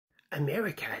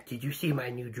America, did you see my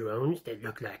new drones that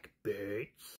look like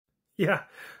birds? Yeah,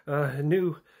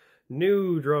 new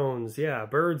drones. Yeah,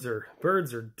 birds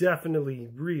are definitely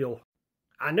real.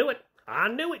 I knew it. I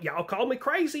knew it. Y'all called me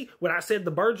crazy when I said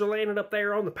the birds are landing up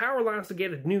there on the power lines to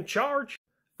get a new charge.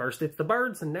 First it's the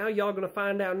birds, and now y'all gonna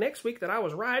find out next week that I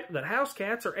was right, that house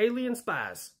cats are alien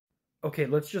spies. Okay,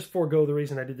 let's just forego the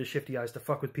reason I did the shifty eyes to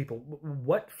fuck with people.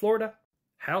 What, Florida?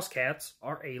 House cats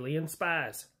are alien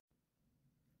spies.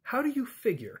 How do you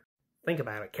figure? Think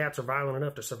about it. Cats are violent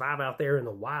enough to survive out there in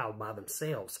the wild by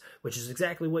themselves, which is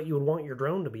exactly what you would want your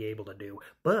drone to be able to do.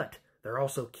 But they're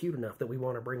also cute enough that we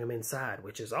want to bring them inside,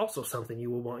 which is also something you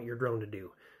will want your drone to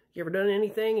do. You ever done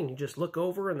anything and you just look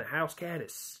over and the house cat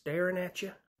is staring at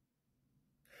you?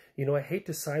 You know, I hate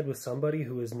to side with somebody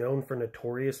who is known for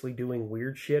notoriously doing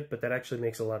weird shit, but that actually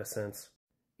makes a lot of sense.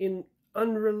 In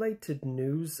unrelated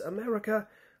news, America,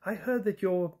 I heard that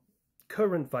your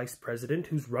current vice president,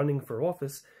 who's running for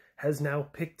office, has now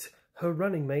picked her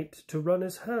running mate to run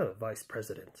as her vice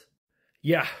president.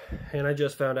 Yeah, and I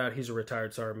just found out he's a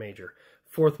retired sergeant major.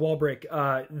 Fourth wall break.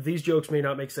 These jokes may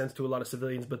not make sense to a lot of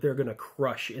civilians, but they're gonna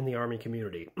crush in the Army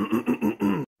community.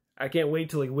 I can't wait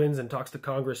till he wins and talks to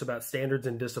Congress about standards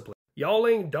and discipline. Y'all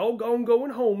ain't doggone going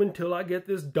home until I get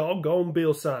this doggone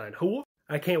bill signed. Who?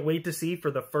 I can't wait to see for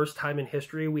the first time in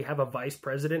history we have a vice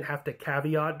president have to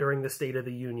caveat during the State of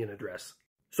the Union address.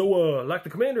 So, like the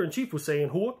commander-in-chief was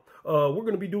saying, we're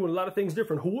going to be doing a lot of things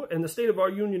different, and the state of our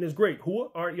union is great,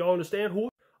 All right, y'all understand,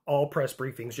 All press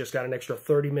briefings just got an extra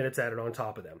 30 minutes added on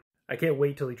top of them. I can't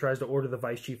wait till he tries to order the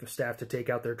vice chief of staff to take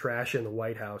out their trash in the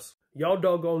White House. Y'all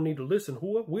doggone need to listen,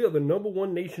 We are the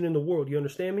 #1 nation in the world, you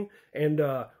understand me? And,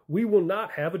 we will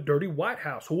not have a dirty White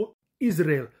House,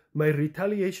 Israel, my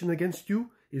retaliation against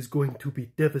you is going to be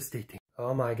devastating.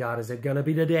 Oh my God, is it gonna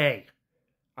be today?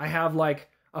 I have, like,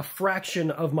 a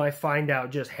fraction of my find out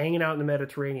just hanging out in the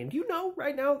Mediterranean. Do you know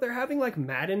right now they're having like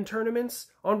Madden tournaments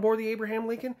on board the Abraham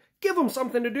Lincoln? Give them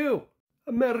something to do.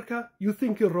 America, you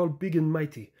think you're all big and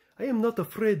mighty. I am not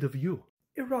afraid of you.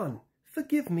 Iran,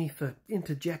 forgive me for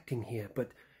interjecting here,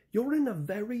 but you're in a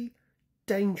very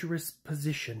dangerous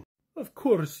position. Of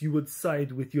course you would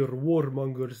side with your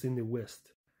warmongers in the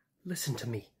West. Listen to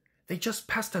me. They just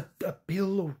passed a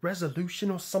bill or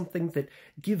resolution or something that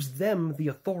gives them the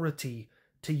authority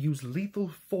to use lethal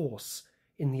force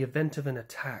in the event of an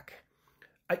attack.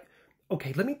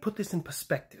 Okay, let me put this in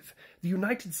perspective. The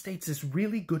United States is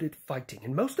really good at fighting,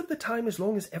 and most of the time, as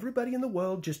long as everybody in the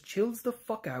world just chills the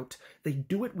fuck out, they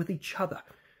do it with each other.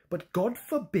 But God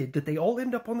forbid that they all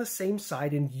end up on the same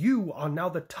side and you are now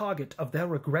the target of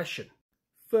their aggression.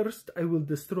 First, I will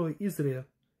destroy Israel,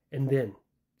 and then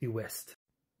the West.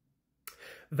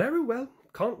 Very well,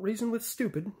 can't reason with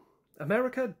stupid.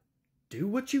 America, do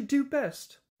what you do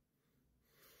best.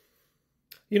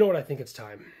 You know what, I think it's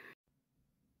time.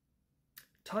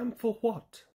 Time for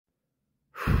what?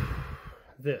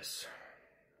 This.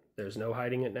 There's no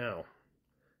hiding it now.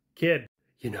 Kid.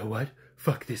 You know what?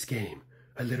 Fuck this game.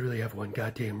 I literally have one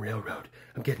goddamn railroad.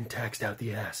 I'm getting taxed out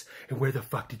the ass. And where the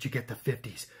fuck did you get the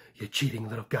 50s? You cheating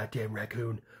little goddamn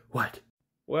raccoon. What?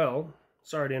 Well,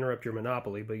 sorry to interrupt your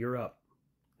monopoly, but you're up.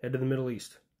 Head to the Middle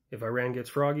East. If Iran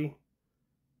gets froggy,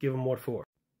 give them what for.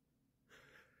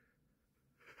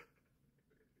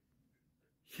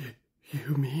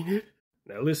 You mean it?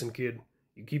 Now listen, kid.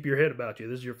 You keep your head about you.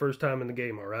 This is your first time in the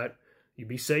game, all right? You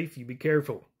be safe, you be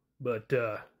careful. But,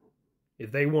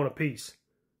 if they want a piece,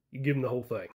 you give them the whole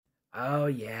thing. Oh,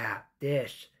 yeah.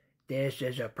 This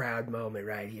is a proud moment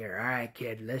right here. All right,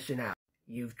 kid, listen up.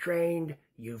 You've trained,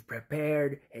 you've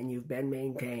prepared, and you've been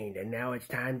maintained, and now it's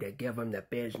time to give them the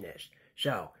business.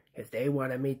 So, if they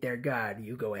want to meet their God,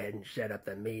 you go ahead and set up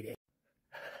the meeting.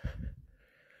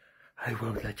 I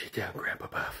won't let you down, Grandpa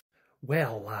Buff.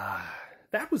 Well,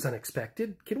 that was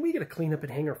unexpected. Can we get a cleanup in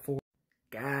Hangar 4?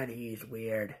 God, he's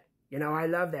weird. You know, I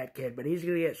love that kid, but he's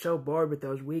gonna get so bored with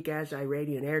those weak-ass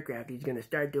Iranian aircraft, he's gonna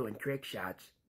start doing trick shots.